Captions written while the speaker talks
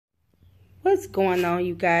What's going on,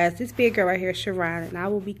 you guys? This big girl right here, Sharon, and I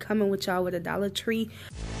will be coming with y'all with a Dollar Tree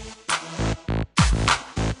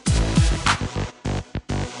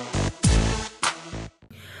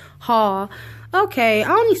haul. Okay,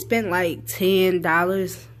 I only spent like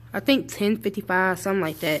 $10. I think $10.55, something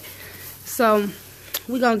like that. So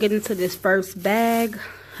we're gonna get into this first bag.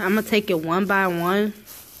 I'm gonna take it one by one.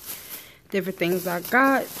 Different things I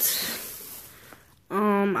got.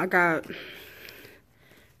 I got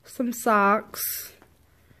some socks,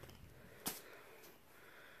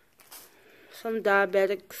 some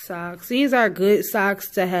diabetic socks. These are good socks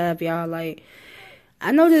to have, y'all. Like,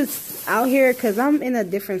 I know this out here because I'm in a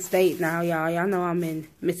different state now, y'all. Y'all know I'm in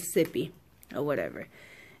Mississippi or whatever.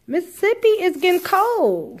 Mississippi is getting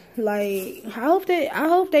cold. Like, I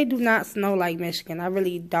hope they do not snow like Michigan. I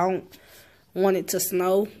really don't want it to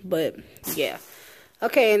snow, but yeah.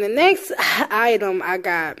 Okay, and the next item I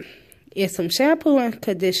got is some shampoo and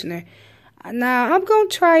conditioner. Now, I'm going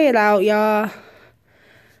to try it out, y'all.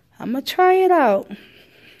 I'm going to try it out.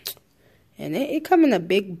 And it come in a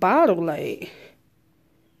big bottle, like,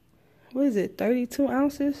 what is it, 32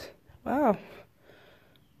 ounces? Wow.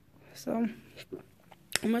 So,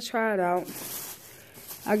 I'm going to try it out.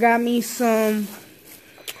 I got me some,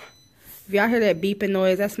 if y'all hear that beeping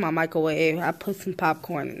noise, that's my microwave. I put some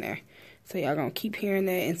popcorn in there. So y'all gonna keep hearing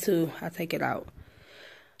that until I take it out.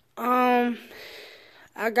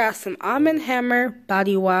 I got some Almond Hammer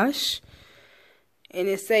body wash. And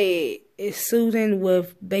it say it's soothing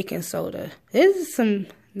with baking soda. This is some,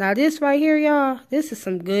 now this right here, y'all, this is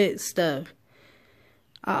some good stuff.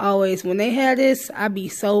 I always, when they have this, I be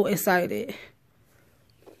so excited.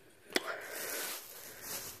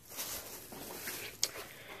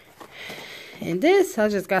 And this, I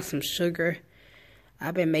just got some sugar.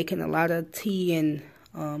 I've been making a lot of tea and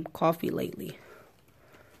coffee lately.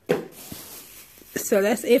 So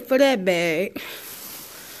that's it for that bag.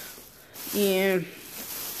 And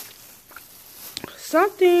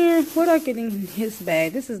something, what I get in his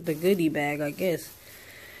bag? This is the goodie bag, I guess.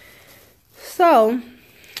 So,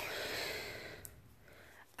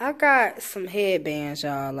 I got some headbands,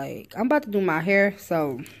 y'all. Like, I'm about to do my hair,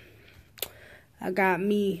 so I got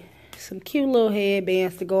me some cute little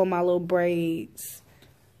headbands to go on my little braids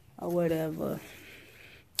or whatever.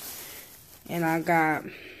 And I got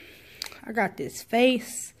this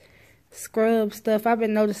face scrub stuff. I've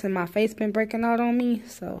been noticing my face been breaking out on me.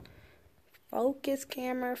 So focus,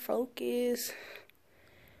 camera, focus.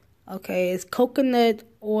 Okay, it's coconut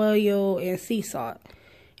oil and sea salt.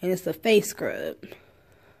 And it's a face scrub.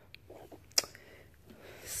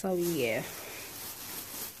 So yeah.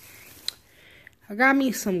 I got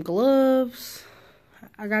me some gloves.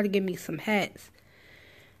 I gotta get me some hats.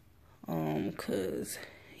 Cause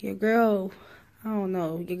your girl, I don't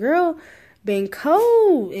know, your girl been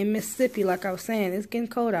cold in Mississippi, like I was saying. It's getting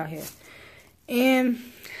cold out here. And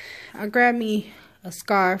I grabbed me a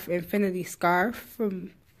scarf, infinity scarf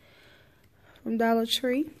from Dollar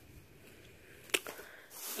Tree.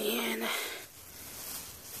 And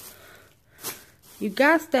you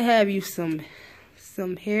got to have you some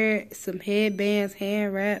headbands,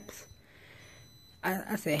 hand wraps.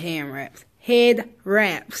 I said hand wraps. Head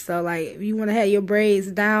wraps. So like if you want to have your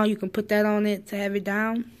braids down, you can put that on it to have it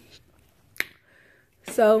down.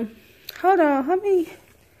 So hold on, how many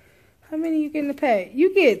you get in the pack?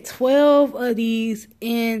 You get 12 of these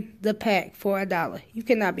in the pack for $1. You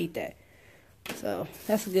cannot beat that. So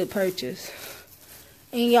that's a good purchase.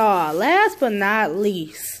 And y'all, last but not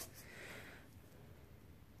least,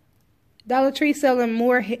 Dollar Tree selling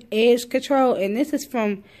more edge control, and this is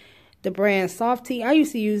from the brand Softee. I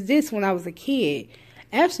used to use this when I was a kid.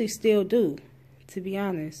 Actually still do, to be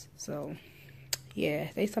honest. So yeah,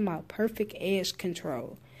 they talking about perfect edge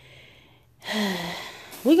control.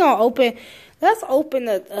 We gonna open, let's open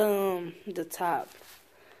the top.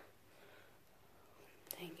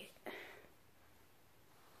 Dang it.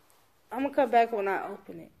 I'm gonna come back when I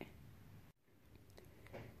open it.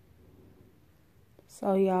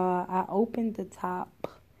 So y'all, I opened the top.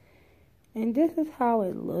 And this is how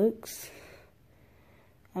it looks.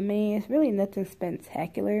 I mean, it's really nothing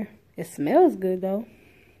spectacular. It smells good though.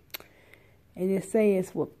 And it says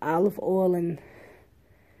it's with olive oil and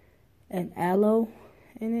aloe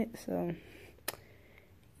in it. So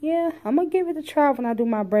yeah, I'm gonna give it a try when I do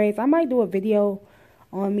my braids. I might do a video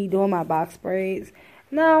on me doing my box braids.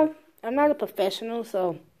 Now, I'm not a professional,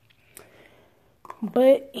 so,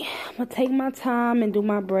 but yeah, I'm gonna take my time and do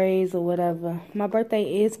my braids or whatever. My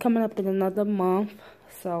birthday is coming up in another month,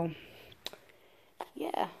 so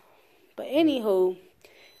yeah. But anywho,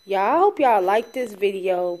 y'all, I hope y'all like this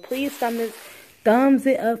video. Please thumbs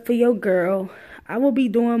it up for your girl. I will be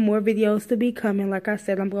doing more videos to be coming. Like I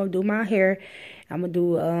said, I'm gonna do my hair. I'm gonna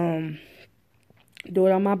do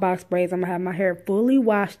it on my box braids. I'm gonna have my hair fully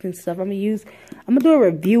washed and stuff. I'm gonna do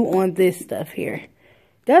a review on this stuff here.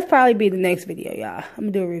 That's probably be the next video, y'all. I'm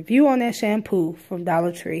gonna do a review on that shampoo from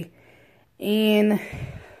Dollar Tree. And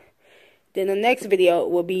then the next video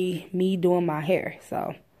will be me doing my hair.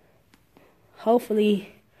 So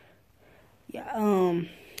hopefully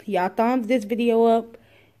y'all thumbs this video up.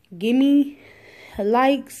 Give me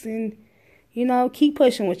likes and, you know, keep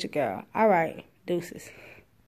pushing with your girl. All right, deuces.